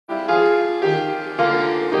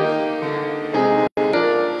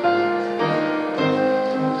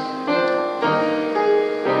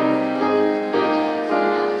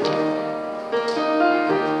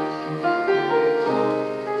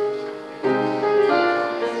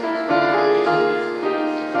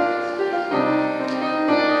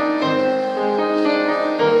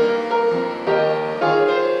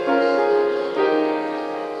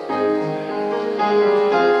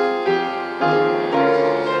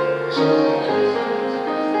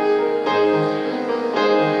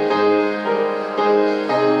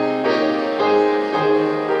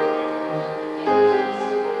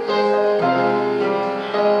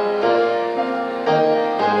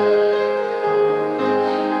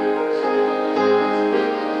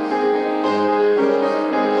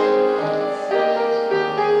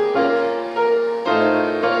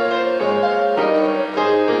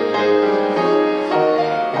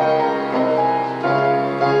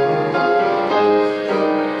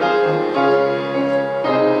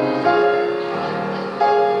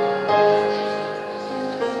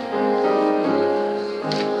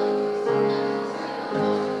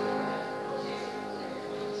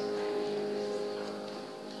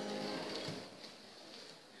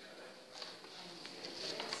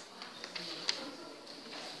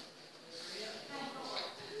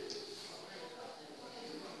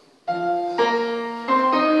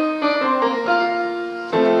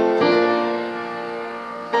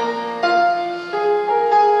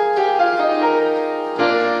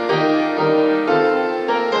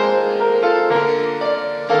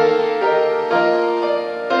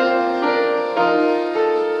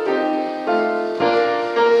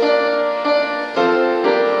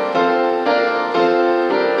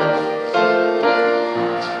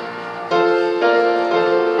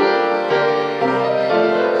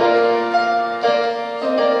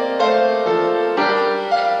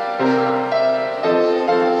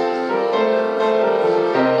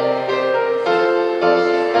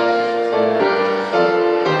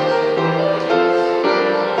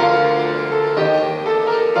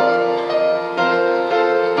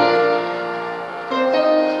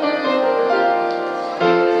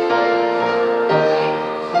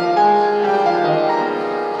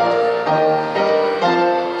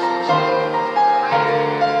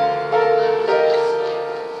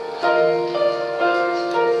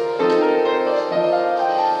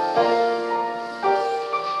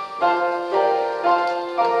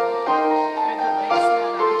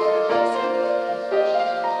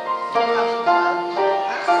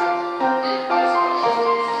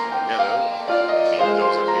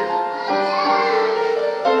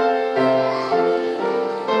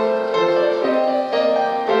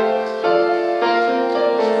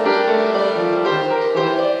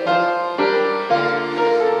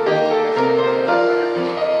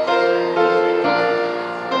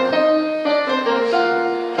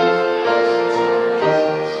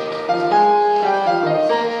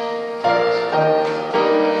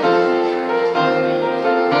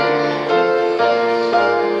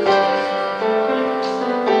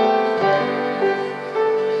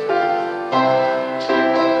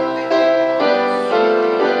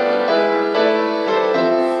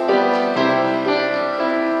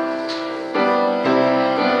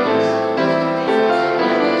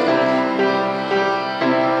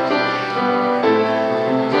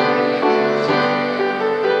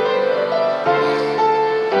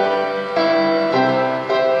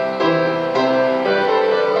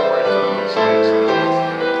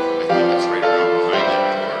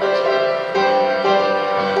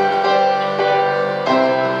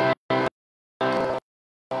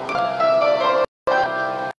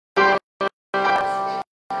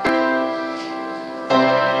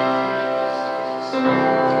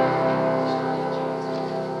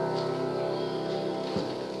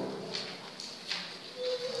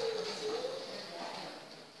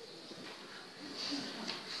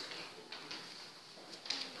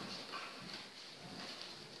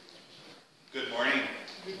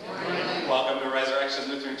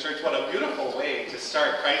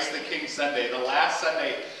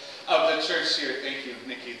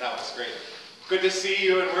Good to see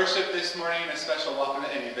you in worship this morning. A special welcome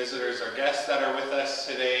to any visitors or guests that are with us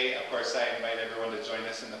today. Of course, I invite everyone to join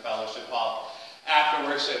us in the fellowship hall after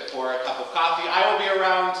worship for a cup of coffee. I will be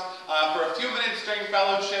around for a few minutes during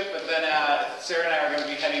fellowship, but then Sarah and I are going to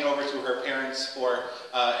be heading over to her parents for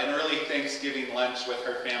an early Thanksgiving lunch with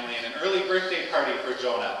her family and an early birthday party for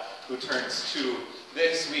Jonah, who turns 2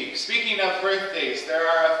 this week. Speaking of birthdays, there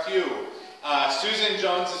are a few. Susan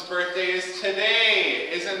Jones's birthday is today.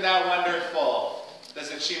 Isn't that wonderful?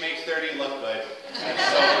 Doesn't she make 30 look good? That's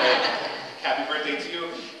so good. Happy birthday to you.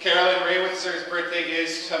 Carolyn Raywitzer's birthday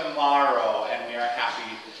is tomorrow, and we are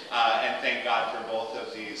happy and thank God for both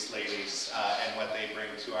of these ladies and what they bring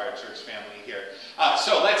to our church family here.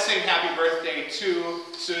 So let's sing happy birthday to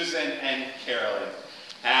Susan and Carolyn.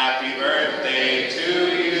 Happy birthday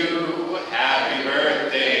to you. Happy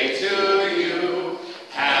birthday to you.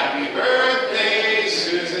 Happy birthday,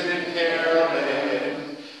 Susan and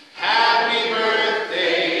Carolyn. Happy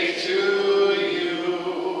birthday to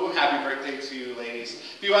you. Happy birthday to you, ladies.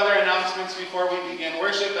 A few other announcements before we begin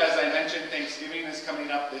worship. As I mentioned, Thanksgiving is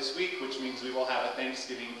coming up this week, which means we will have a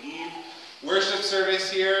Thanksgiving Eve worship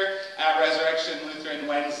service here at Resurrection Lutheran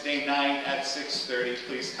Wednesday night at 6:30.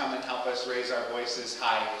 Please come and help us raise our voices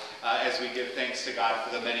high as we give thanks to God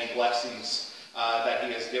for the many blessings that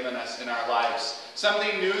He has given us in our lives.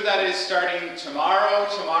 Something new that is starting tomorrow.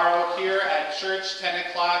 Tomorrow here at church, 10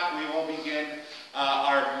 o'clock, we will begin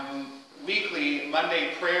our weekly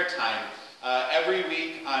Monday prayer time. Every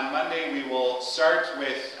week on Monday, we will start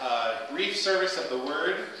with a brief service of the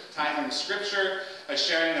Word, time in Scripture, a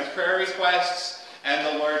sharing of prayer requests, and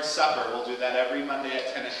the Lord's Supper. We'll do that every Monday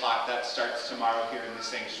at 10 o'clock. That starts tomorrow here in the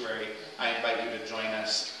sanctuary. I invite you to join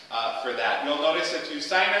us for that. You'll notice a few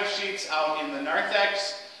sign-up sheets out in the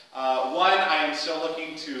narthex. One, I am still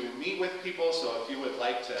looking to meet with people, so if you would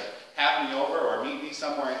like to have me over or meet me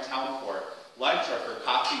somewhere in town for lunch or for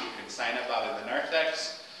coffee, you can sign up out in the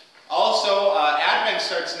narthex. Also, Advent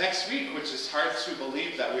starts next week, which is hard to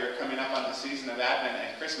believe that we are coming up on the season of Advent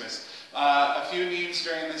and Christmas. A few needs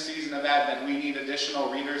during the season of Advent. We need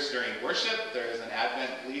additional readers during worship. There is an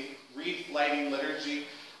Advent wreath lighting liturgy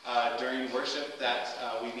during worship that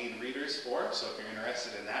we need readers for, so if you're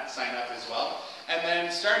interested in that, sign up as well. And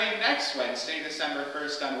then starting next Wednesday, December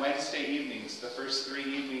 1st, on Wednesday evenings, the first 3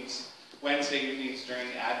 evenings, Wednesday evenings during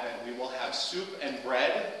Advent, we will have soup and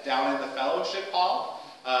bread down in the fellowship hall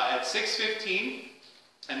at 6:15.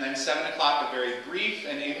 And then 7 o'clock, a very brief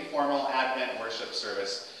and informal Advent worship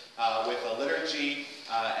service with a liturgy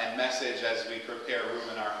and message as we prepare room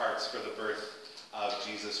in our hearts for the birth of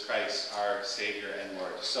Jesus Christ, our Savior and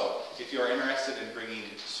Lord. So if you are interested in bringing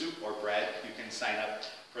soup or bread, you can sign up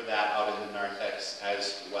for that out in the narthex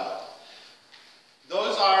as well.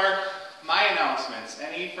 Those are my announcements.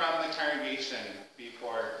 Any from the congregation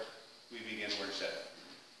before we begin worship?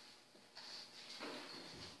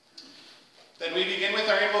 Then we begin with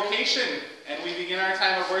our invocation, and we begin our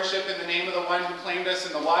time of worship in the name of the one who claimed us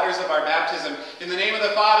in the waters of our baptism, in the name of the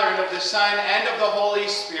Father, and of the Son, and of the Holy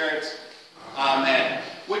Spirit. Amen.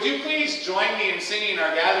 Would you please join me in singing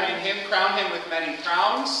our gathering hymn, Crown Him with Many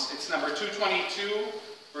Crowns? It's number 222,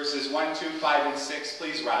 verses 1, 2, 5, and 6.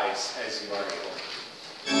 Please rise as you are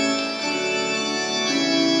able.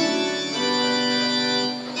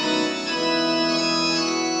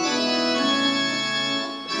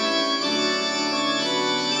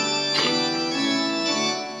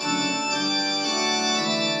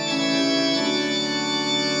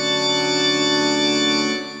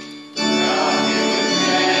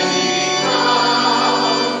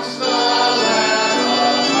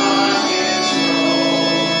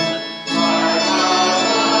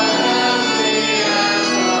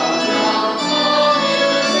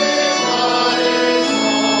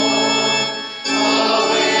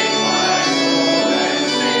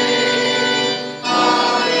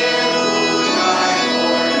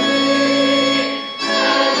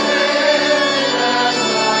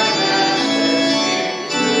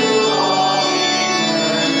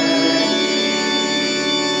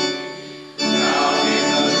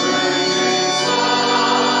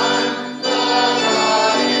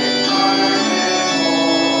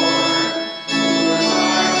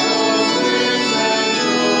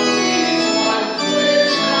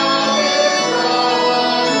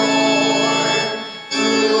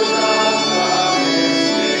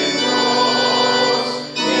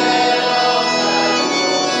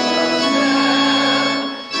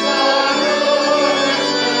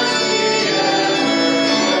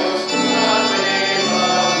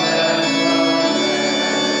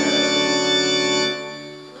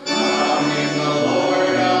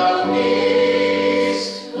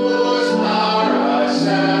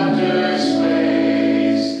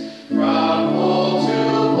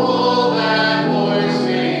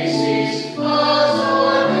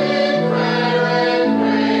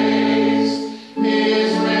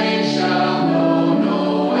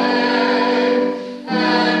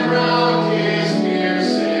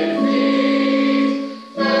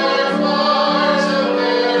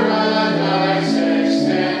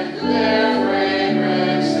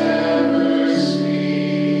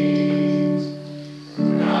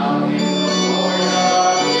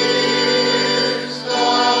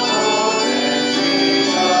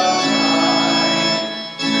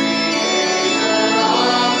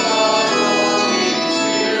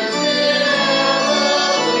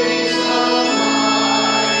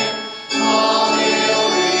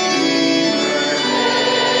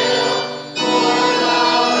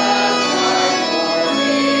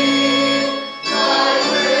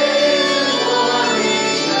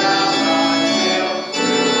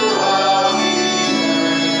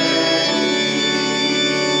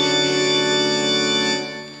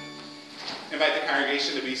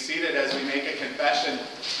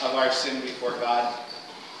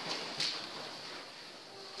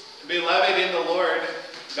 Beloved in the Lord,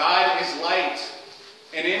 God is light,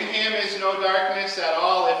 and in him is no darkness at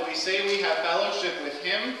all. If we say we have fellowship with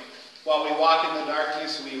him, while we walk in the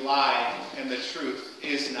darkness, we lie, and the truth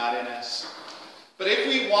is not in us. But if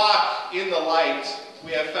we walk in the light,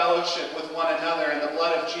 we have fellowship with one another, and the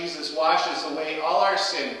blood of Jesus washes away all our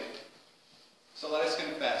sin. So let us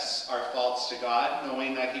confess our faults to God,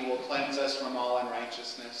 knowing that he will cleanse us from all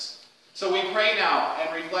unrighteousness. So we pray now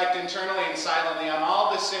and reflect internally and silently on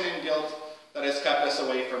all the sin and guilt that has kept us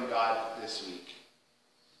away from God this week.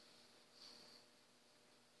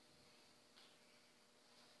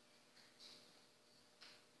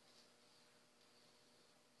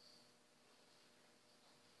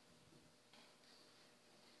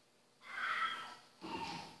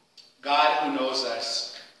 God who knows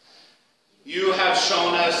us, you have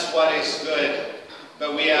shown us what is good,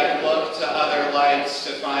 but we have looked to other lights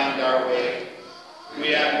to find our way. We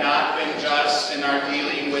have not been just in our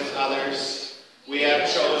dealing with others. We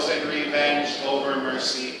have chosen revenge over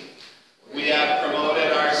mercy. We have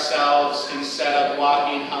promoted ourselves instead of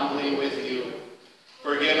walking humbly with you.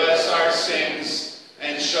 Forgive us our sins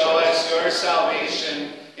and show us your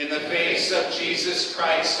salvation in the face of Jesus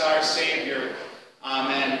Christ, our Savior,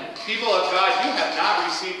 Amen. People of God, you have not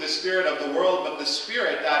received the spirit of the world, but the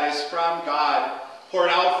Spirit that is from God, poured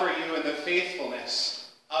out for you in the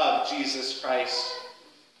faithfulness of Jesus Christ.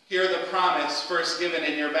 Hear the promise first given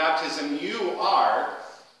in your baptism. You are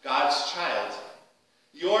God's child.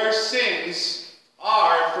 Your sins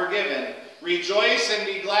are forgiven. Rejoice and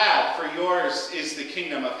be glad, for yours is the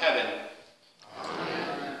kingdom of heaven.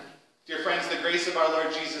 Amen. Dear friends, the grace of our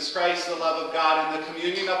Lord Jesus Christ, the love of God, and the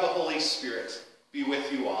communion of the Holy Spirit be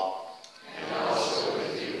with you all. And also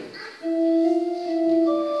with you.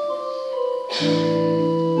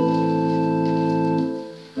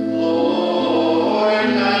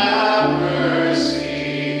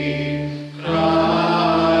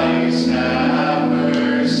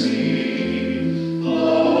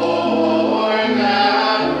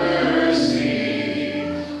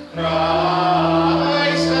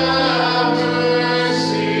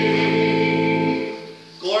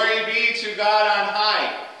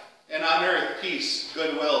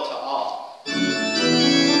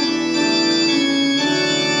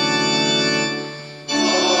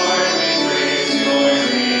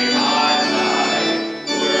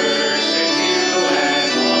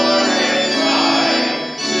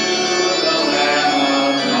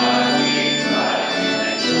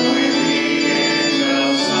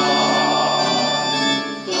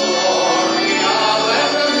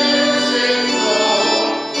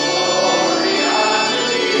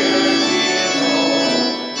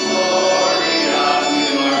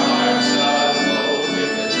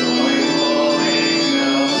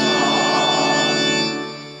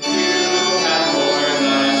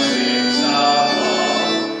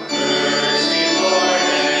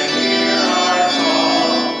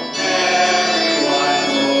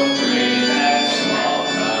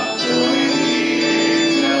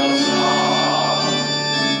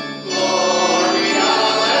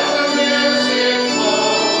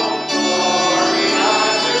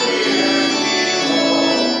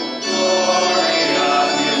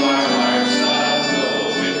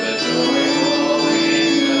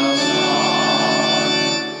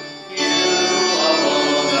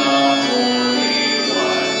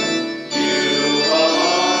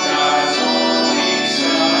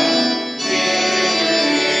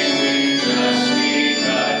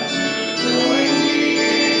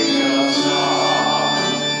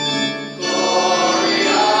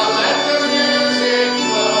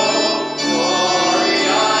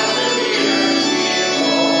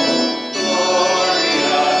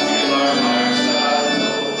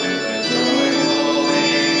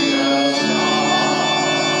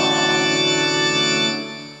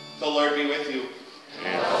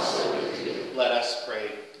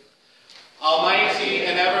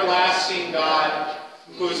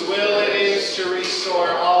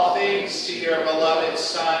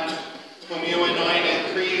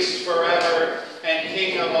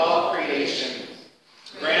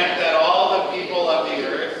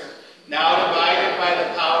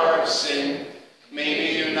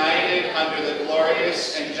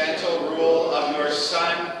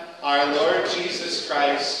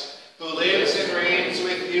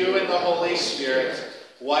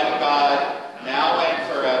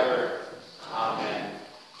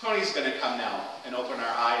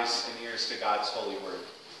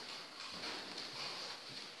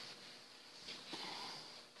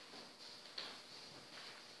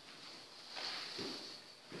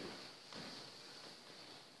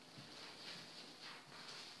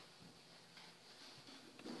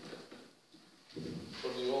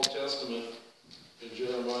 From the Old Testament, in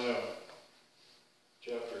Jeremiah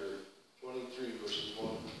chapter 23, verses 1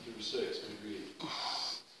 through 6, we read,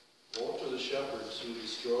 "Woe to the shepherds who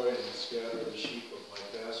destroy and scatter the sheep of my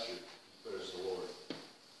pasture, declares the Lord.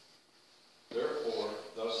 Therefore,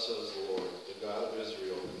 thus says the Lord, the God of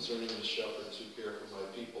Israel, concerning the shepherds who care for my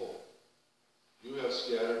people, you have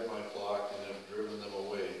scattered my flock and have driven them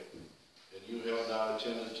away, and you have not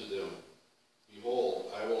attended to them.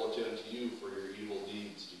 Behold, I will attend to you for your evil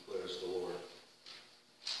deeds, declares the Lord.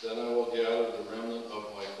 Then I will gather the remnant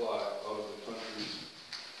of my flock out of the countries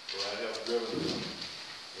where I have driven them,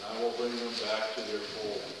 and I will bring them back to their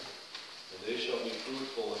fold, and they shall be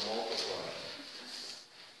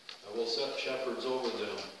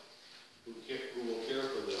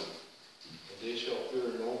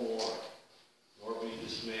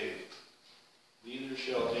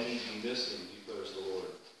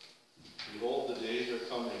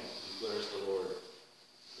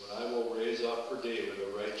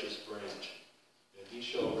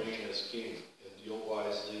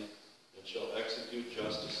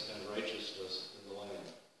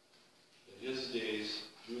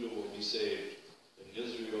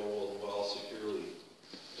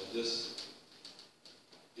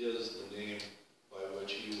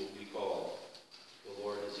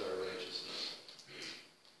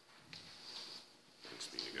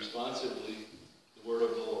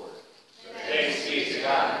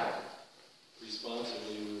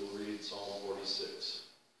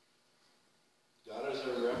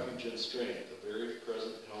refuge and strength, a very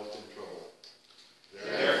present help in trouble.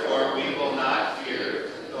 Therefore we will not fear,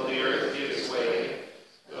 though the earth gives way,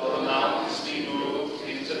 though the mountains be moved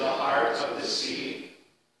into the heart of the sea,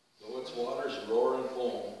 Though its waters roar and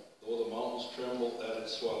foam, though the mountains tremble at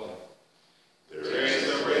its swelling. there is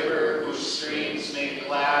a river whose streams make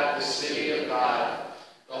glad the city of God,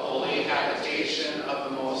 the holy habitation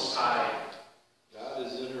of the Most High. God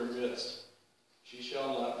is in her midst. She shall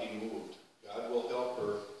not be moved. God will help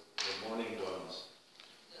her when morning dawns.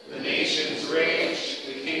 The nations rage,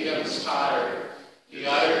 the kingdoms totter. He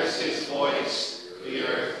utters his voice, the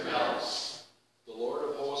earth melts. The Lord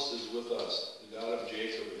of hosts is with us. The God of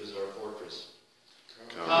Jacob is our fortress.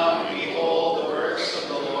 Come, behold the works of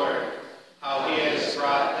the Lord, how he has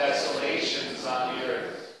brought desolations on the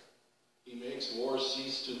earth. He makes war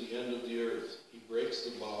cease to the end of the earth. He breaks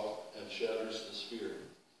the bow and shatters the spear.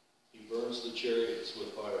 He burns the chariots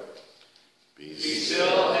with fire. Be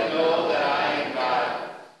still and know that I am God.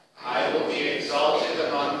 I will be exalted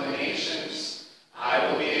among the nations.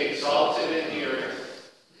 I will be exalted in the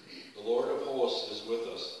earth. The Lord of hosts is with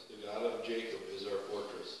us. The God of Jacob is our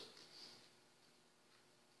fortress.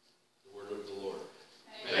 The word of the Lord.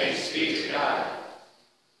 Thanks be to God.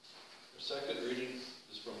 Our second reading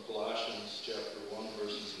is from Colossians chapter 1,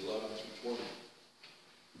 verses 11 through 20.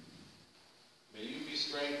 May you be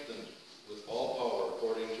strengthened with all power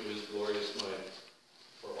according to his glorious might,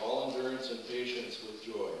 for all endurance and patience with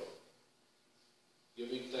joy,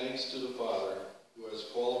 giving thanks to the Father who has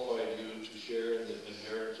qualified you to share in the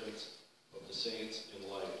inheritance of the saints in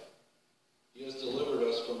light. He has delivered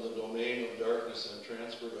us from the domain of darkness and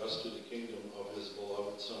transferred us to the kingdom of his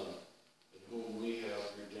beloved Son, in whom we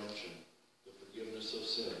have redemption, the forgiveness of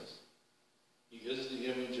sins. He is the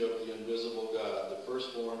image of the invisible God, the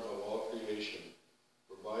firstborn of all creation.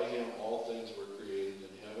 For by him all things were created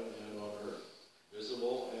in heaven and on earth,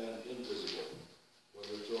 visible and invisible,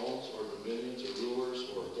 whether thrones or dominions or rulers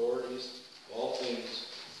or authorities, all things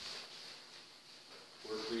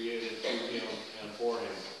were created through him and for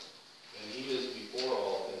him. And he is before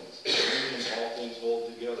all things, and in him all things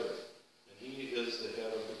hold together. And he is the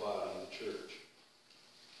head of the body, the church.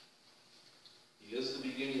 He is the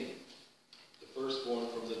beginning, the firstborn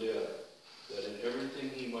from the dead, that in everything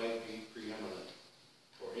he might be preeminent.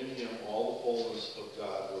 For in him all the fullness of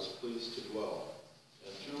God was pleased to dwell,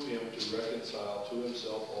 and through him to reconcile to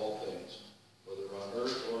himself all things, whether on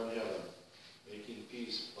earth or in heaven, making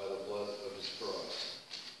peace by the blood of his cross.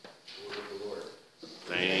 The word of the Lord.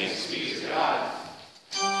 Thanks be to God.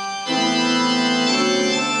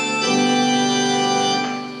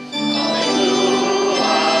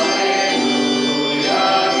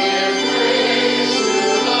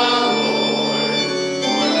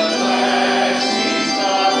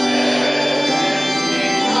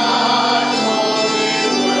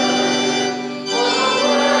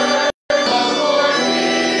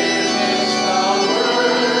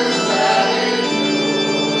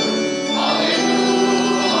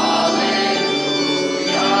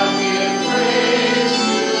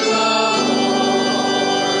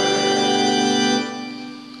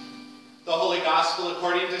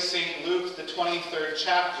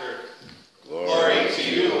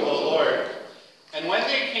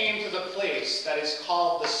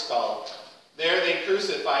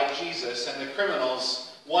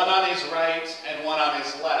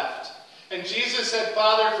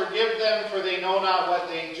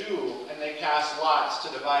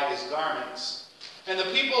 And the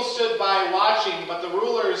people stood by watching, but the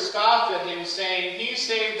rulers scoffed at him, saying, "He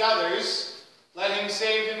saved others, let him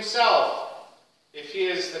save himself, if he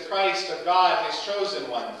is the Christ of God, his chosen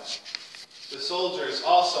one." The soldiers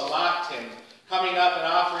also mocked him, coming up and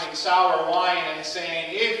offering sour wine and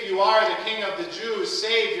saying, "If you are the King of the Jews,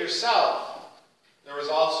 save yourself." There was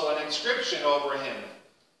also an inscription over him,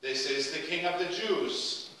 "This is the King of the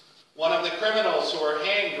Jews." One of the criminals who were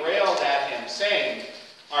hanged railed at him, saying,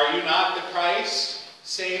 "Are you not the Christ?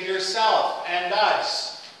 Save yourself and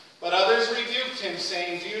us." But others rebuked him,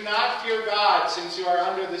 saying, "Do not fear God, since you are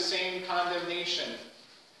under the same condemnation.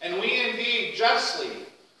 And we indeed justly,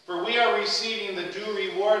 for we are receiving the due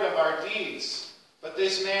reward of our deeds. But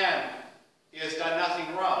this man, he has done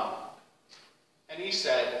nothing wrong." And he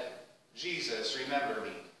said, "Jesus, remember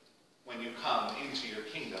me when you come into your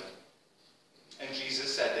kingdom." And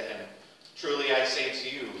Jesus said to him, "Truly I say to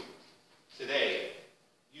you, today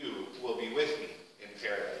you will be with me in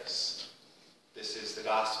paradise." This is the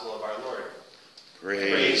gospel of our Lord.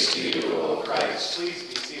 Praise to you, O Christ. Please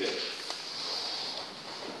be seated.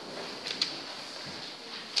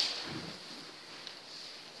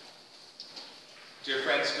 Dear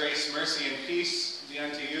friends, grace, mercy, and peace be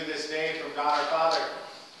unto you this day from God our Father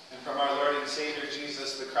and from our Lord and Savior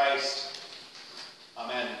Jesus the Christ.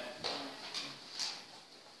 Amen.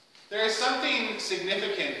 There is something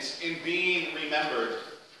significant in being remembered.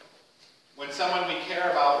 When someone we care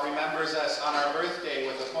about remembers us on our birthday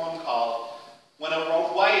with a phone call, when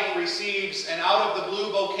a wife receives an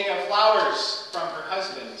out-of-the-blue bouquet of flowers from her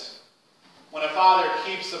husband, when a father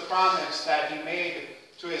keeps a promise that he made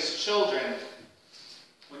to his children,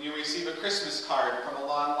 when you receive a Christmas card from a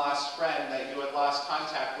long-lost friend that you had lost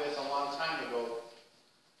contact with a long time ago.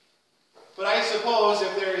 But I suppose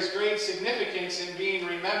if there is great significance in being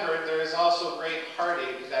remembered, there is also great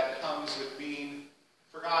heartache that comes with being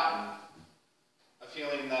forgotten. A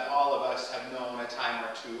feeling that all of us have known a time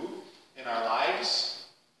or two in our lives.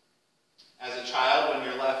 As a child, when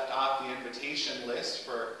you're left off the invitation list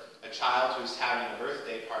for a child who's having a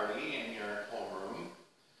birthday party in your homeroom.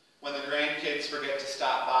 When the grandkids forget to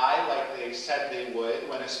stop by like they said they would.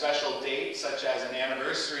 When a special date, such as an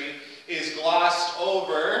anniversary, is glossed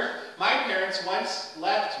over. My parents once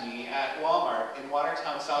left me at Walmart in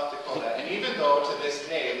Watertown, South Dakota, and even though to this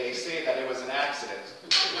day they say that it was an accident,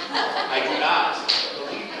 I do not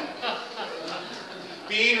believe them.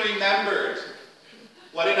 Being remembered.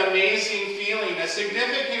 What an amazing feeling, a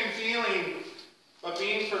significant feeling, but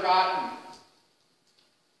being forgotten.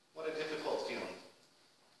 What a difficult feeling.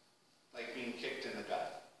 Like being kicked in the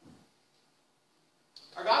gut.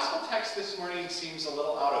 Our gospel text this morning seems a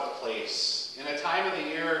little out of place. In a time of the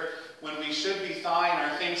year when we should be thawing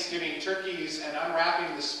our Thanksgiving turkeys and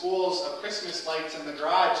unwrapping the spools of Christmas lights in the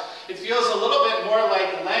garage, it feels a little bit more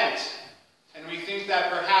like Lent. And we think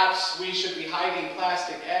that perhaps we should be hiding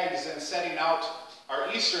plastic eggs and setting out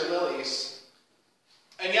our Easter lilies.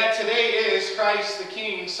 And yet today is Christ the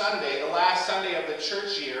King Sunday, the last Sunday of the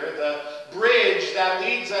church year, the bridge that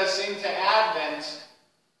leads us into Advent.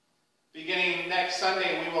 Beginning next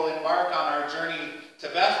Sunday, we will embark on our journey to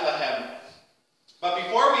Bethlehem. But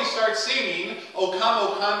before we start singing, O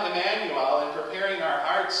come, Emmanuel, and preparing our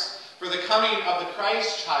hearts for the coming of the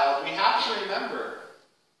Christ child, we have to remember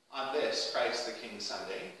on this Christ the King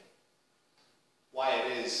Sunday why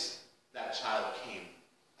it is that child came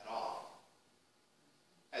at all.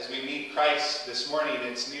 As we meet Christ this morning,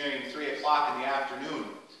 it's nearing 3 o'clock in the afternoon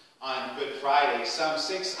on Good Friday. Some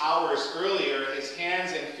 6 hours earlier, his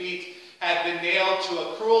hands and feet had been nailed to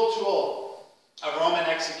a cruel tool of Roman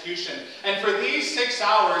execution. And for these 6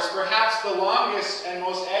 hours, perhaps the longest and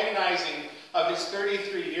most agonizing of his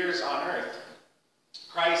 33 years on earth,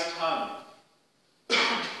 Christ hung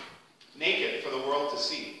naked for the world to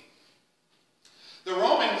see. The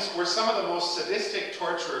Romans were some of the most sadistic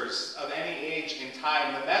torturers of any age in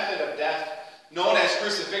time. The method of death, known as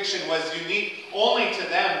crucifixion, was unique only to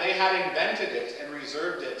them. They had invented it and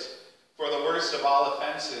reserved it for the worst of all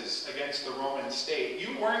offenses against the Roman state.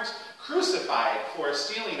 You weren't crucified for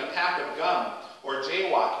stealing a pack of gum or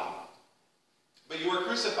jaywalking, but you were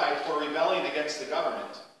crucified for rebelling against the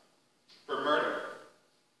government, for murder,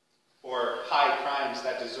 or high crimes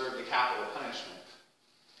that deserved the capital punishment.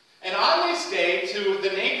 And on this day, to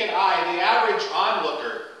the naked eye, the average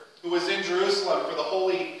onlooker who was in Jerusalem for the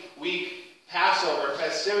Holy Week Passover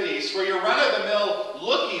festivities, for your run-of-the-mill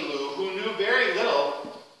looky-loo who knew very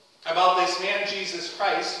little about this man Jesus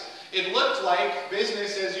Christ, it looked like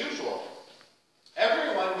business as usual.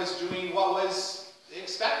 Everyone was doing what was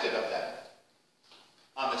expected of them.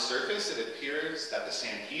 On the surface, it appears that the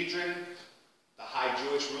Sanhedrin, the high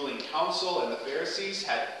Jewish ruling council, and the Pharisees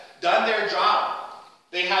had done their job.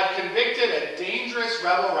 They had convicted a dangerous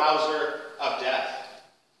rebel-rouser of death.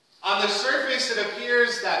 On the surface, it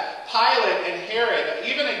appears that Pilate and Herod,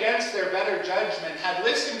 even against their better judgment, had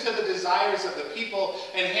listened to the desires of the people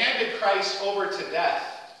and handed Christ over to death.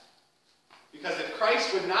 Because if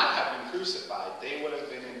Christ would not have been crucified, they would have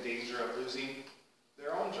been in danger of losing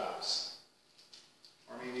their own jobs,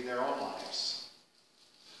 or maybe their own lives.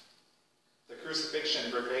 The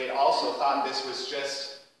crucifixion brigade also thought this was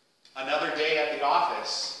just another day at the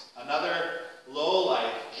office, another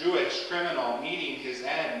low-life Jewish criminal meeting his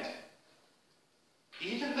end.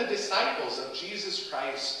 Even the disciples of Jesus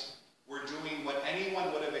Christ were doing what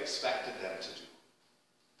anyone would have expected them to do.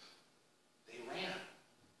 They ran.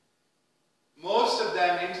 Most of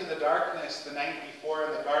them into the darkness the night before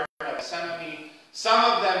in the Garden of Gethsemane, some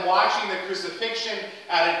of them watching the crucifixion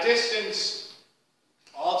at a distance,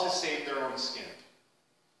 all to save their own skin.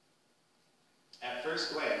 At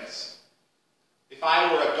first glance, if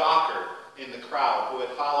I were a gawker in the crowd who had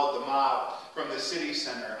followed the mob from the city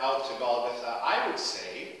center out to Golgotha, I would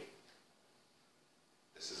say,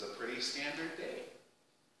 this is a pretty standard day.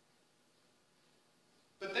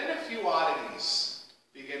 But then a few oddities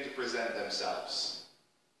begin to present themselves.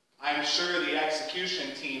 I'm sure the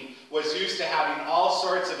execution team was used to having all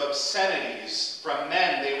sorts of obscenities from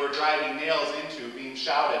men they were driving nails into being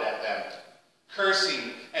shouted at them,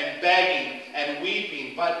 cursing and begging and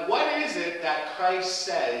weeping. But what is it that Christ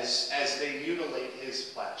says as they mutilate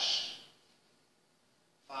his flesh?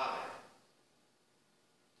 Father,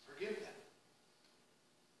 forgive them.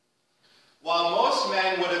 While most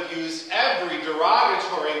men would have used every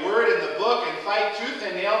derogatory word in the book and fight tooth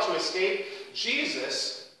and nail to escape,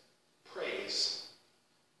 Jesus prays.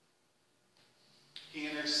 He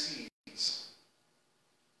intercedes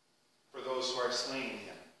for those who are slaying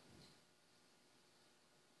him.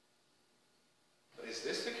 But is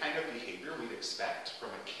this the kind of behavior we'd expect from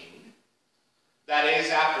a king? That is,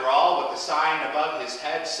 after all, what the sign above his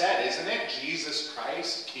head said, isn't it? Jesus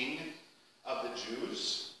Christ, King of the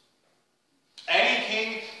Jews. Any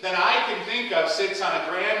king that I can think of sits on a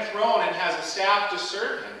grand throne and has a staff to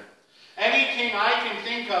serve him. Any king I can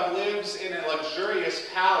think of lives in a luxurious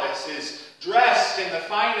palace, is dressed in the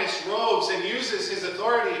finest robes, and uses his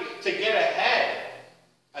authority to get ahead.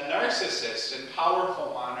 A narcissist and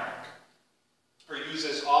powerful monarch who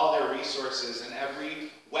uses all their resources and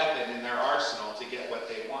every weapon in their arsenal to get what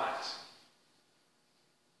they want.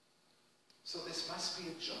 So this must be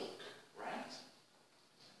a joke, right?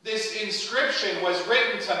 This inscription was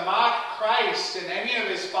written to mock Christ and any of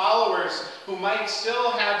his followers who might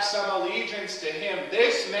still have some allegiance to him.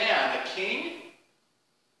 This man, a king?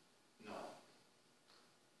 No.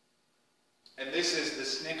 And this is the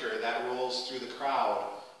snicker that rolls through the crowd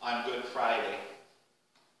on Good Friday.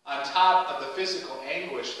 On top of the physical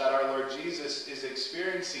anguish that our Lord Jesus is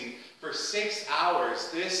experiencing for 6 hours,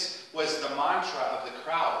 this was the mantra of the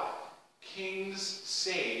crowd. Kings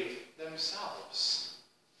save themselves.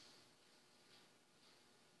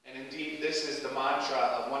 And indeed, this is the mantra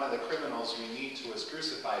of one of the criminals we meet who was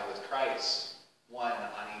crucified with Christ, one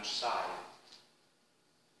on each side.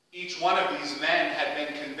 Each one of these men had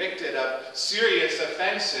been convicted of serious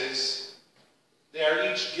offenses. They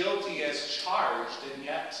are each guilty as charged, and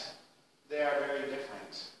yet they are very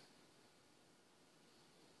different.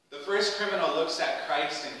 The first criminal looks at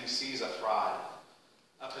Christ and he sees a fraud.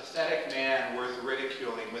 A pathetic man worth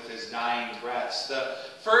ridiculing with his dying breaths. The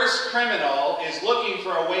first criminal is looking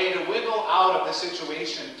for a way to wiggle out of the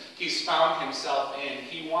situation he's found himself in.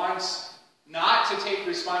 He wants not to take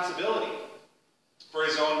responsibility for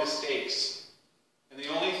his own mistakes. And the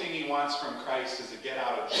only thing he wants from Christ is a get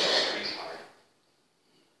out of jail free card.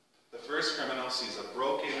 The first criminal sees a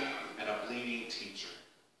broken and a bleeding teacher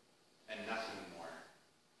and nothing more.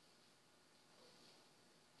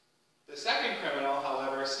 The second criminal,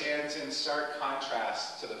 however, stands in stark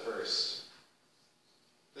contrast to the first.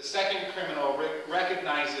 The second criminal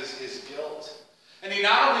recognizes his guilt. And he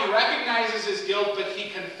not only recognizes his guilt, but he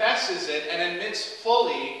confesses it and admits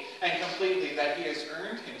fully and completely that he has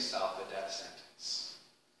earned himself a death sentence.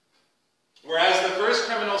 Whereas the first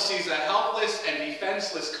criminal sees a helpless and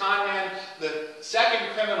defenseless con man, the second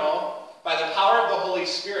criminal, by the power of the Holy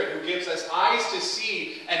Spirit, who gives us eyes to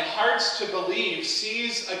see and hearts to believe,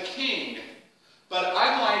 sees a king. But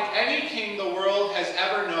unlike any king the world has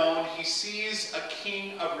ever known, he sees a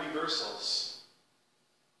king of reversals.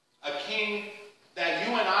 A king that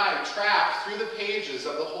you and I track through the pages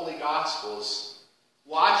of the Holy Gospels,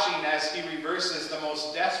 watching as he reverses the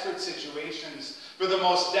most desperate situations for the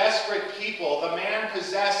most desperate people, the man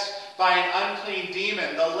possessed by an unclean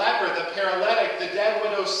demon, the leper, the paralytic, the dead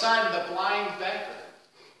widow's son, the blind beggar.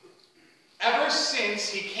 Ever since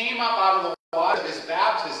he came up out of the water of his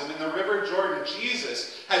baptism in the river Jordan,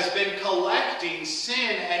 Jesus has been collecting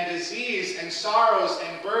sin and disease and sorrows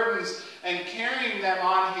and burdens and carrying them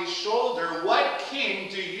on his shoulder. What king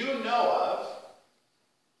do you know of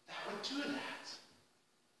that would do that?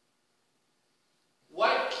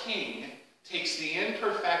 What king takes the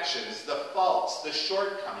imperfections, the faults, the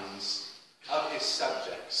shortcomings of his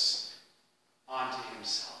subjects onto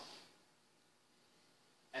himself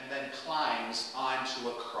and then climbs onto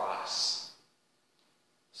a cross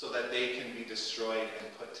so that they can be destroyed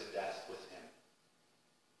and put to death with him?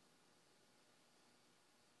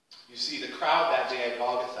 You see, the crowd that day at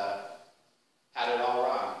Golgotha had it all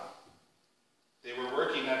wrong. They were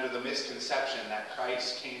working under the misconception that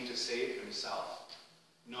Christ came to save himself.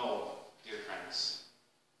 No, dear friends.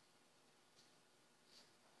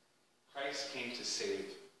 Christ came to save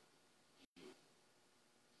you.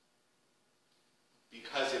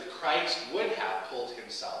 Because if Christ would have pulled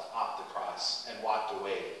himself off the cross and walked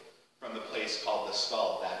away from the place called the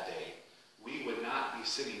skull that day, we would not be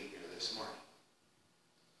sitting here this morning.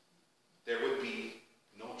 There would be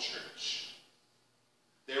no church.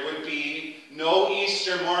 There would be no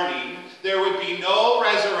Easter morning. There would be no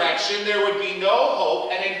resurrection. resurrection, there would be no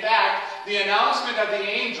hope. And in fact, the announcement of the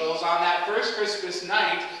angels on that first Christmas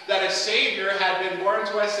night that a Savior had been born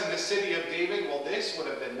to us in the city of David, well, this would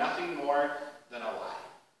have been nothing more than a lie.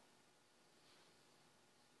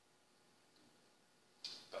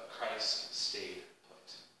 But Christ stayed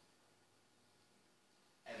put.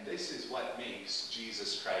 And this is what makes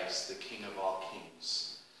Jesus Christ the King of all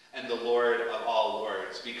kings and the Lord of all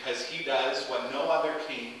lords, because he does what no other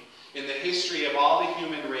king in the history of all the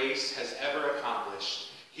human race has ever accomplished.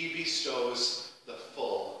 He bestows the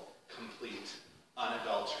full, complete,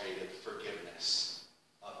 unadulterated forgiveness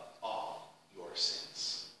of all your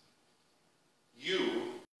sins. You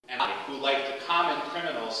and I, who like the common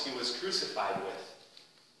criminals he was crucified with,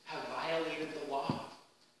 have violated the law.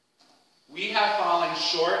 We have fallen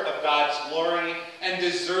short of God's glory and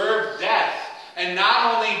deserve death. And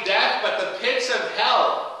not only death, but the pits of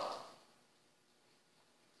hell.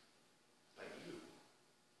 But you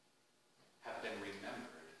have been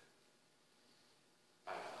remembered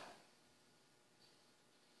by God.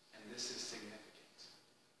 And this is significant.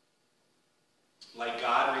 Like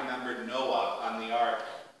God remembered Noah on the ark,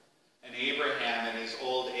 and Abraham in his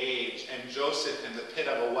old age, and Joseph in the pit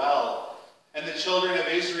of a well, and the children of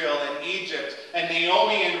Israel in Egypt, and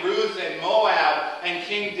Naomi and Ruth in Moab, and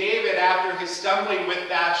King David after his stumbling with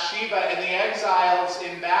Bathsheba, and the exiles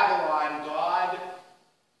in Babylon, God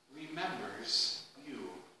remembers you.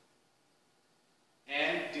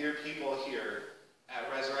 And, dear people here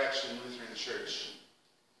at Resurrection Lutheran Church,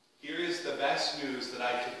 here is the best news that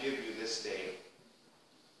I could give you this day.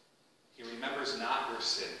 He remembers not your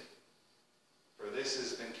sin, for this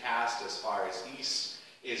has been cast as far as east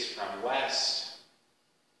is from west,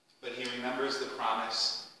 but he remembers the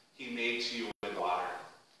promise he made to you in the water.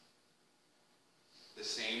 The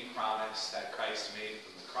same promise that Christ made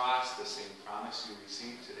from the cross, the same promise you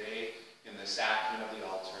receive today in the sacrament of the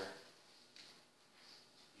altar.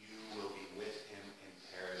 You will be with him in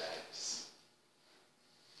paradise.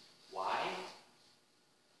 Why?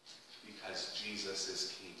 Because Jesus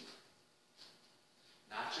is King.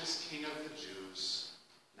 Not just King of the Jews,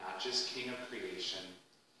 not just King of creation,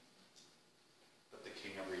 but the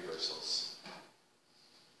King of reversals,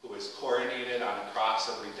 who is coronated on a cross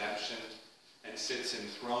of redemption and sits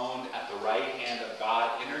enthroned at the right hand of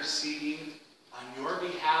God, interceding on your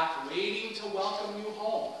behalf, waiting to welcome you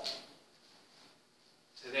home.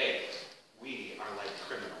 Today, we are like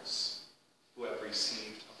criminals who have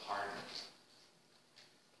received a pardon.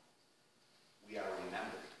 We are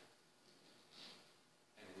remembered,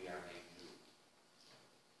 and we are made new.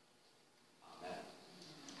 Amen.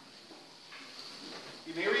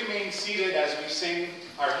 You may remain seated as we sing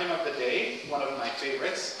our hymn of the day, one of my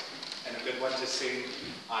favorites, and a good one to sing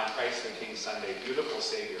on Christ the King Sunday, Beautiful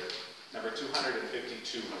Savior, number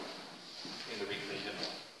 252 in the weekly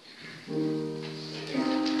hymnal.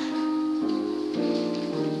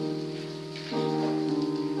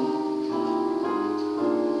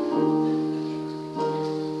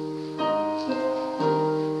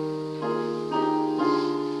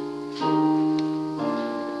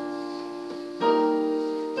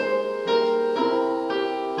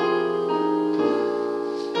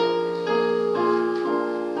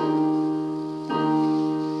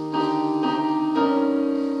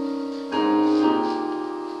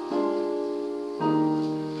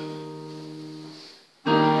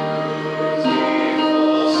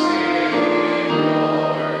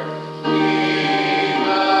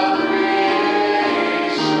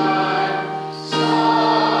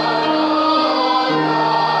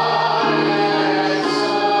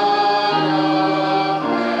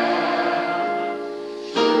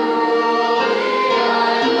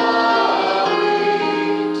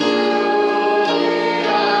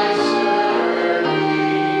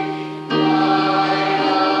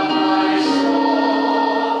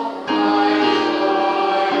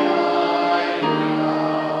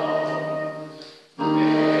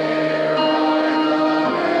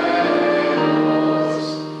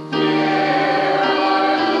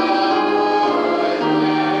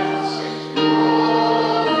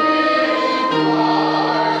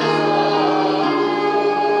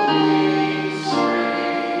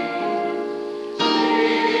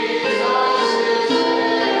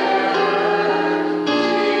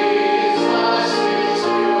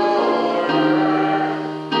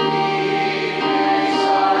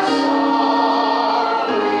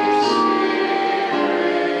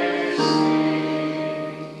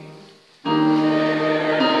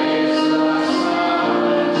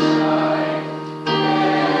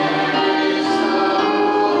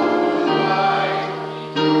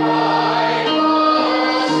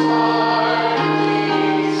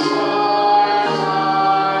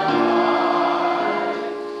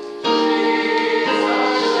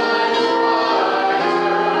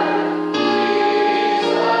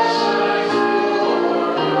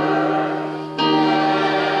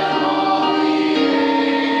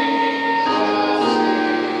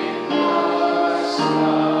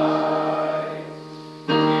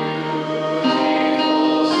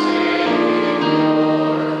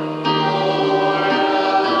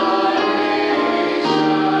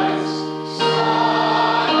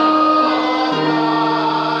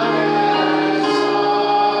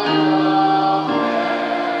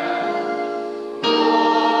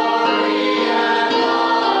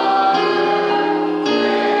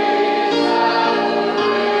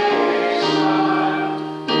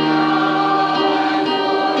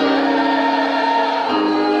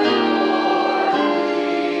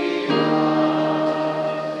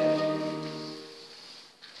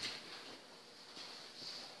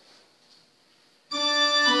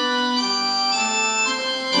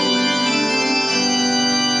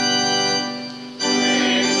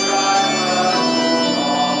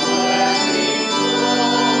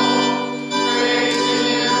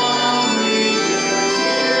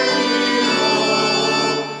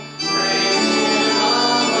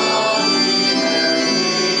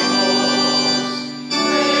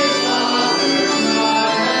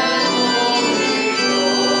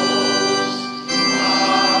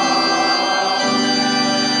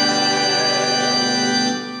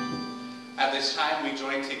 this time, we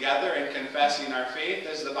join together in confessing our faith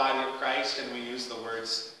as the body of Christ, and we use the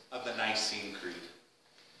words of the Nicene Creed.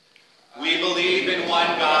 We believe in one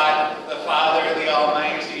God, the Father, the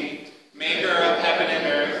Almighty, maker of heaven and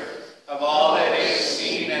earth, of all that is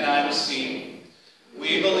seen and unseen.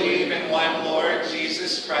 We believe in one Lord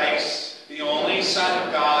Jesus Christ, the only Son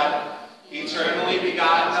of God, eternally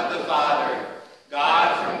begotten of the Father,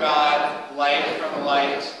 God from God, light from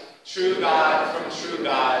light, true God from true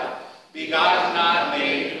God, begotten, not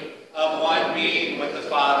made, of one being with the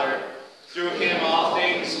Father. Through him all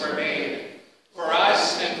things were made. For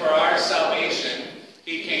us and for our salvation,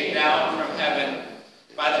 he came down from heaven.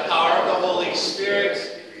 By the power of the Holy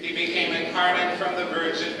Spirit, he became incarnate from the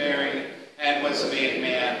Virgin Mary and was made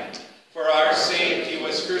man. For our sake, he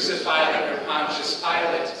was crucified under Pontius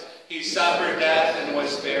Pilate. He suffered death and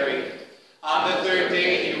was buried. On the third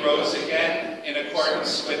day, he rose again in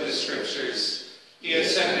accordance with the Scriptures. He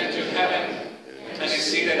ascended to heaven and is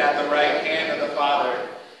seated at the right hand of the Father.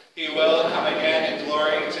 He will come again in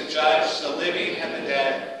glory to judge the living and the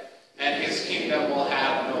dead, and his kingdom will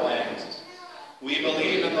have no end. We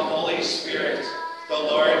believe in the Holy Spirit, the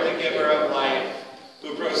Lord, the giver of life,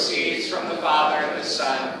 who proceeds from the Father and the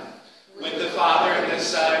Son. With the Father and the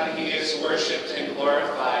Son he is worshipped and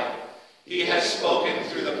glorified. He has spoken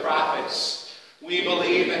through the prophets. We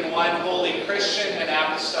believe in one holy Christian and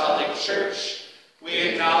apostolic church. We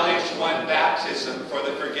acknowledge one baptism for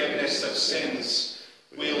the forgiveness of sins.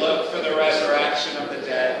 We look for the resurrection of the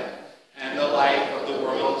dead and the life of the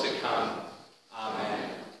world to come. Amen.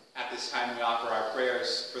 At this time we offer our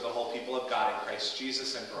prayers for the whole people of God in Christ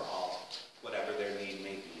Jesus and for all, whatever their need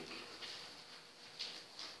may be.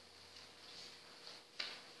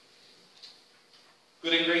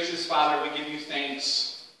 Good and gracious Father, we give you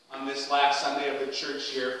thanks on this last Sunday of the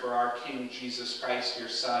church year for our King Jesus Christ, your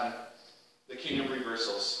Son, the King of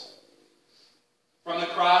reversals. From the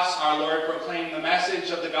cross, our Lord proclaimed the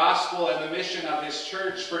message of the gospel and the mission of his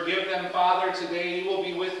church. Forgive them, Father, today you will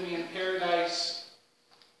be with me in paradise.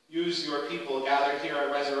 Use your people gathered here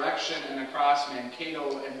at Resurrection and across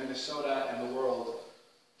Mankato and Minnesota and the world,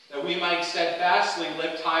 that we might steadfastly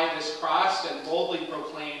lift high this cross and boldly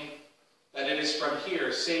proclaim that it is from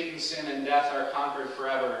here Satan, sin, and death are conquered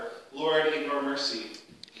forever. Lord, in your mercy,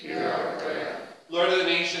 Hear our prayer. Lord of the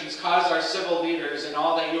nations, cause our civil leaders and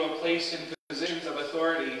all that you have placed in positions of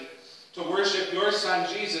authority to worship your Son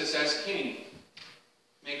Jesus as King.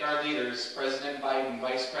 Make our leaders, President Biden,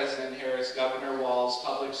 Vice President Harris, Governor Walz,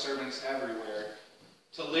 public servants everywhere,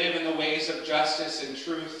 to live in the ways of justice and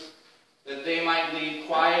truth, that they might lead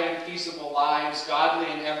quiet and peaceable lives,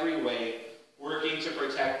 godly in every way, working to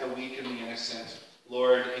protect the weak and the innocent.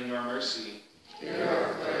 Lord, in your mercy, Hear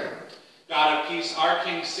our prayer. God of peace, our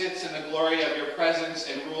King sits in the glory of your presence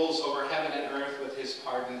and rules over heaven and earth with his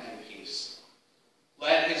pardon and peace.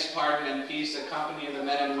 Let his pardon and peace accompany the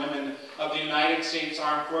men and women of the United States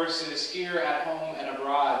Armed Forces here at home and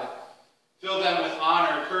abroad. Fill them with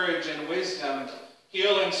honor, courage, and wisdom.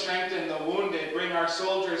 Heal and strengthen the wounded. Bring our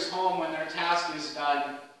soldiers home when their task is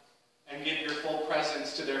done. And give your full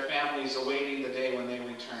presence to their families awaiting the day when they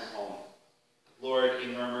return home. Lord,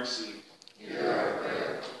 in your mercy, Hear our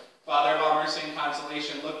prayer. Father of all mercy and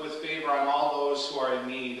consolation, look with favor on all those who are in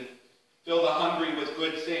need. Fill the hungry with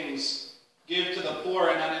good things. Give to the poor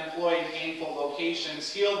and unemployed gainful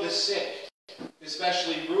vocations. Heal the sick,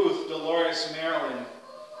 especially Ruth, Dolores, Marilyn,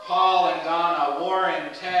 Paul and Donna,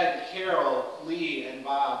 Warren, Ted, Carol, Lee, and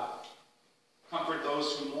Bob. Comfort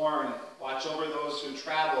those who mourn. Watch over those who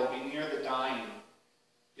travel. Be near the dying.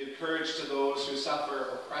 Give courage to those who suffer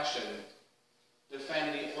oppression.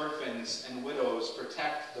 Defend the orphans and widows.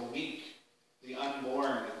 Protect the weak, the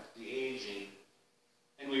unborn, the aging.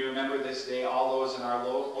 And we remember this day all those in our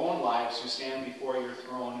own lives who stand before your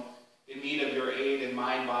throne in need of your aid in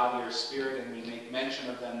mind, body, or spirit, and we make mention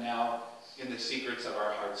of them now in the secrets of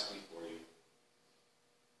our hearts before you.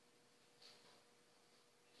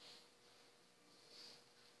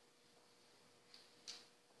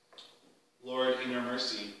 Lord, in your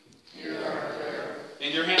mercy, Hear our prayer.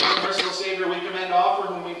 in your hands, merciful Savior, we commend all for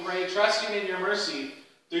whom we pray, trusting in your mercy,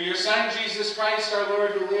 through your Son, Jesus Christ, our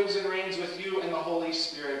Lord, who lives and reigns with you in the Holy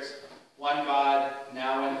Spirit, one God,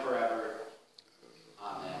 now and forever.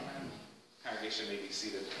 Amen. Congregation may be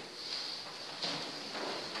seated.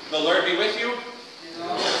 The Lord be with you. And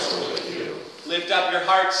also with you. Lift up your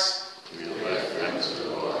hearts. We lift thanks to the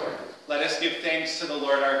Lord. Let us give thanks to the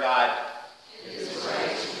Lord our God. It is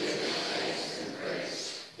right to give him thanks and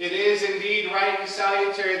praise. It is indeed right and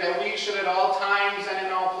salutary that we should at all times and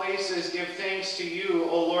in all places give thanks to you,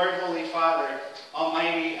 O Lord, Holy Father,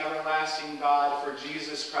 Almighty, everlasting God, for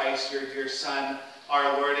Jesus Christ, your dear Son,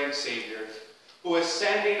 our Lord and Savior, who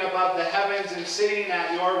ascending above the heavens and sitting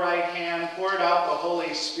at your right hand poured out the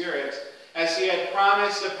Holy Spirit, as he had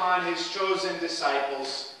promised upon his chosen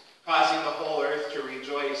disciples, causing the whole earth to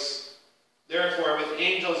rejoice. Therefore, with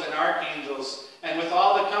angels and archangels, and with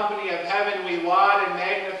all the company of heaven, we laud and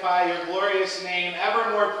magnify your glorious name,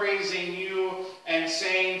 evermore praising you and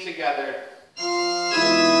saying together,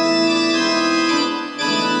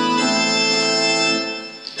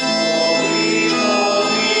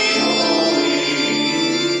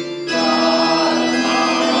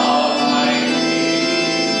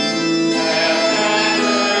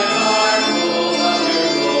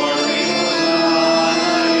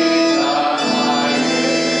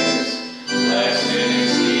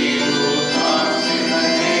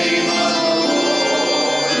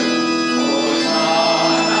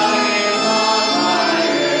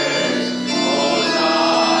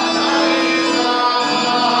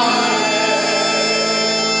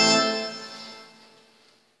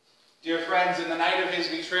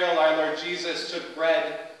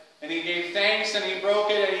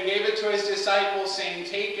 saying,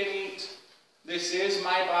 "Take and eat. This is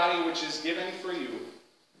my body, which is given for you.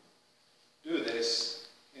 Do this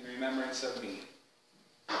in remembrance of me."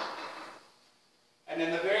 And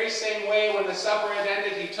in the very same way, when the supper had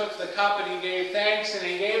ended, he took the cup and he gave thanks, and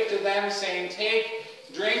he gave to them, saying,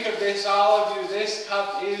 "Take, drink of this, all of you. This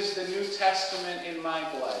cup is the New Testament in my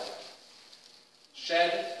blood,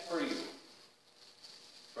 shed for you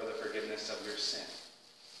for the forgiveness of your sin.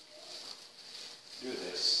 Do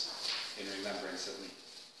this in remembrance of me."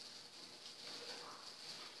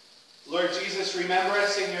 Lord Jesus, remember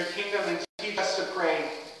us in your kingdom and teach us to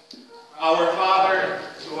pray. Our Father,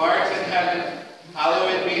 who art in heaven,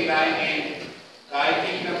 hallowed be thy name. Thy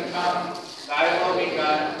kingdom come, thy will be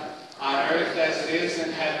done, on earth as it is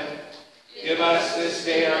in heaven. Give us this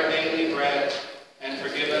day our daily bread, and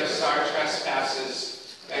forgive us our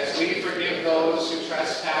trespasses, as we forgive those who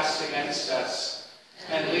trespass against us.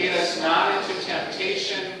 And lead us not into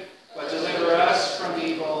temptation, but deliver us from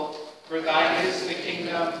evil. For thine is the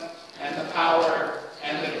kingdom, and the power,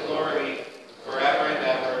 and the glory, forever and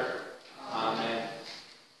ever. Amen.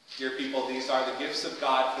 Dear people, these are the gifts of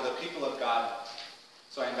God for the people of God.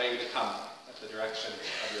 So I invite you to come at the direction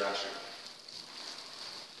of your usher.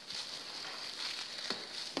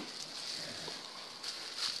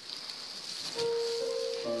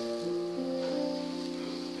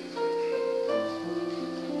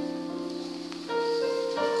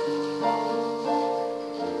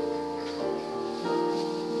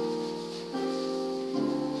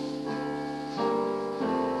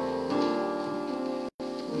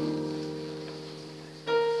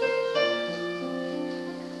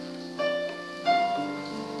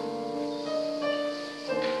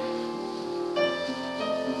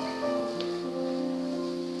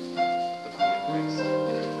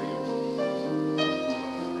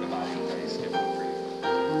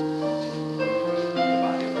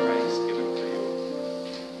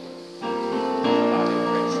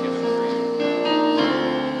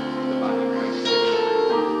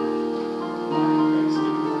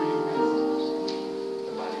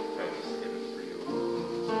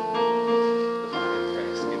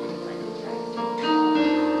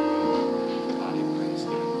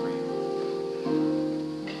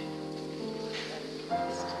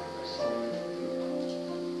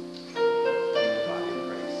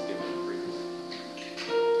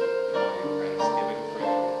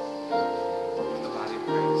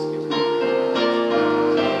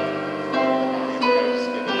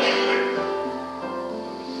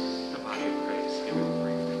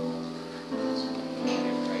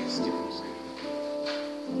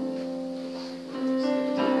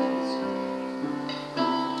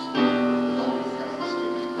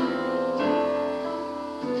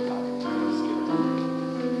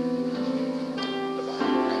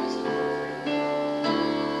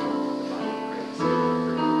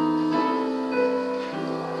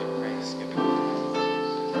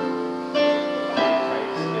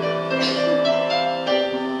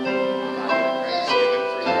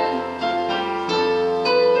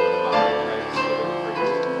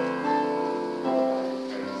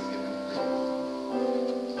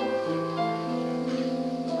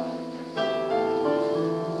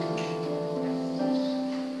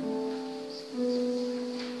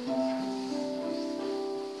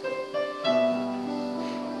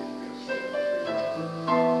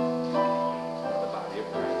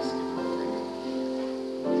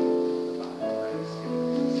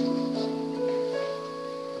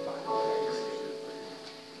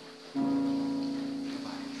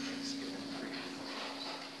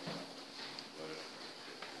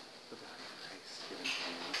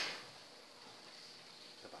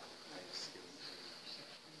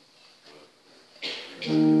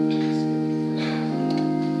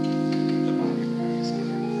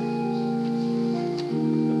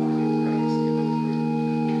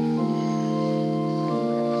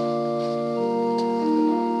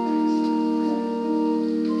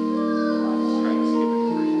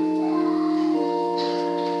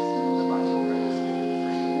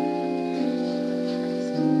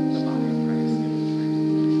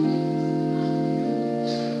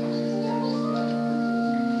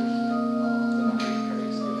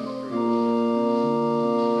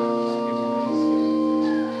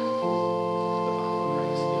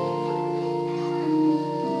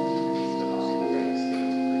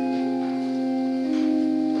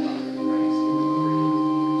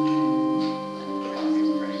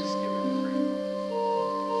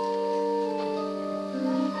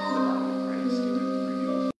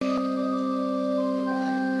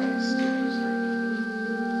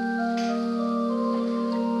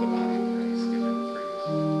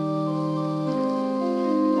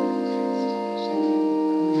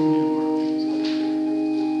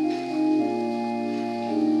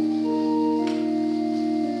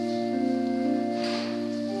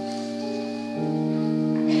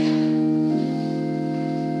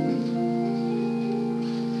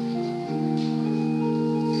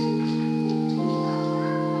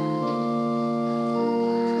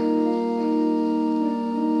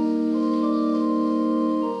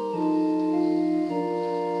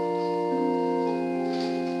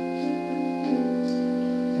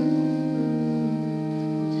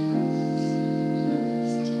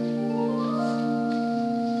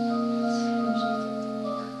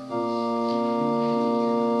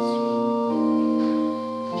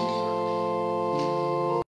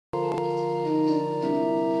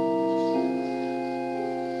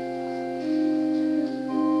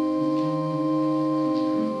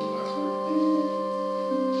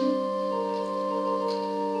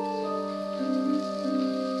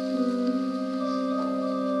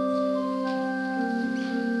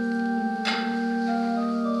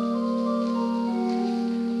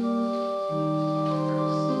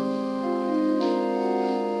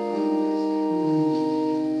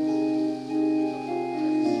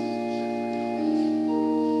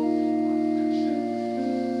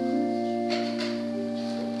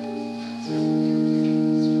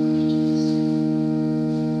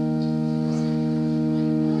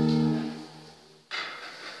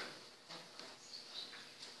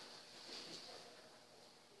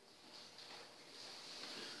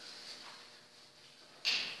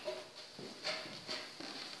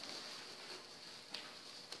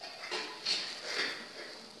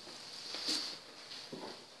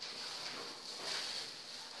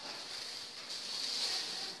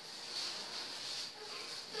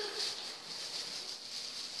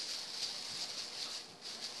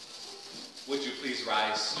 Would you please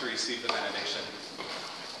rise to receive the benediction?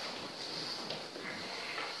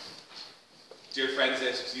 Dear friends,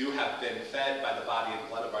 as you have been fed by the body and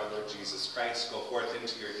blood of our Lord Jesus Christ, go forth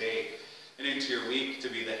into your day and into your week to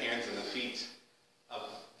be the hands and the feet of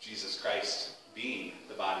Jesus Christ, being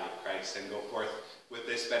the body of Christ, and go forth with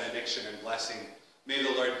this benediction and blessing. May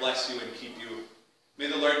the Lord bless you and keep you. May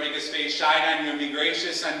the Lord make his face shine on you and be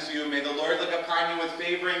gracious unto you. May the Lord look upon you with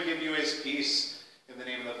favor and give you his peace. In the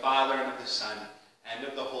name of the Father, and of the Son, and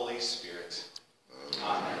of the Holy Spirit.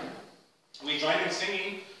 Amen. We join in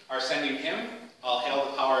singing our sending hymn, All Hail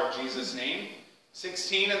the Power of Jesus' Name,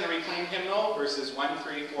 16 in the Reclaimed Hymnal, verses 1,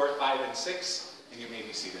 3, 4, 5, and 6, and you may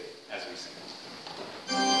be seated as we sing.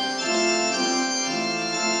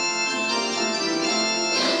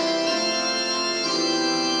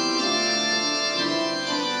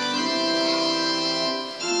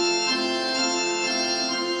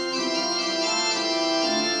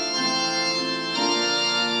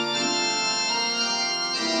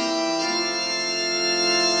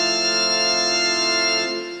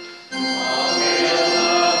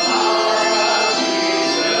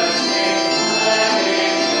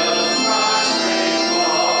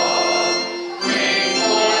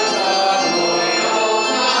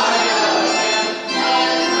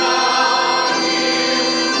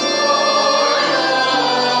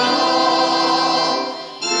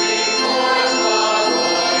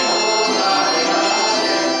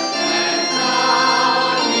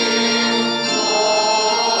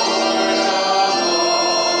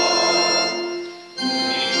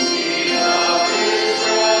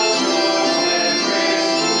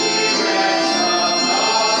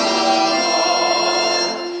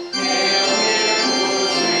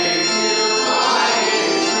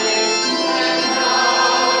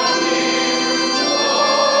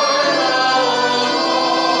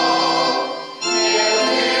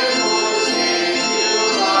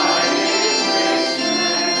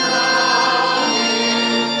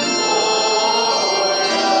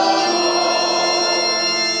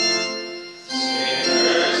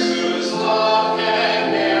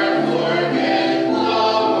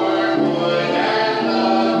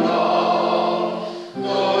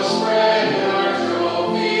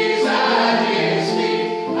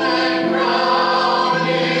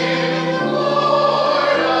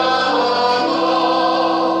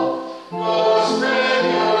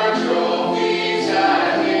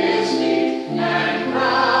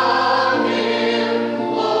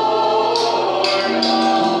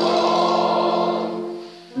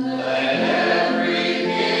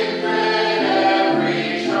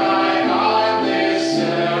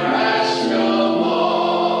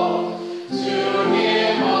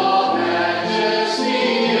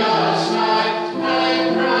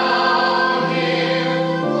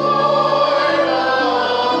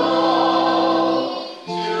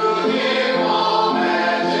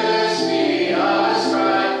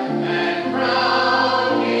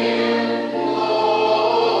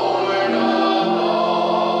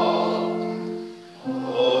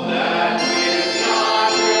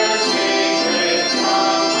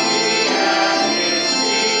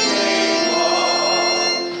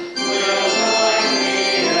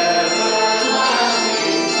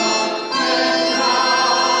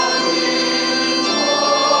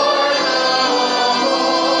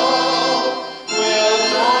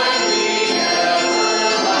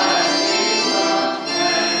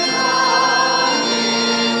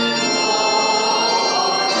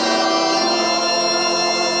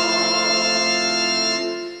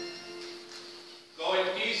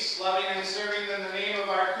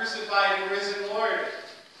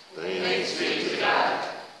 Thanks be to God.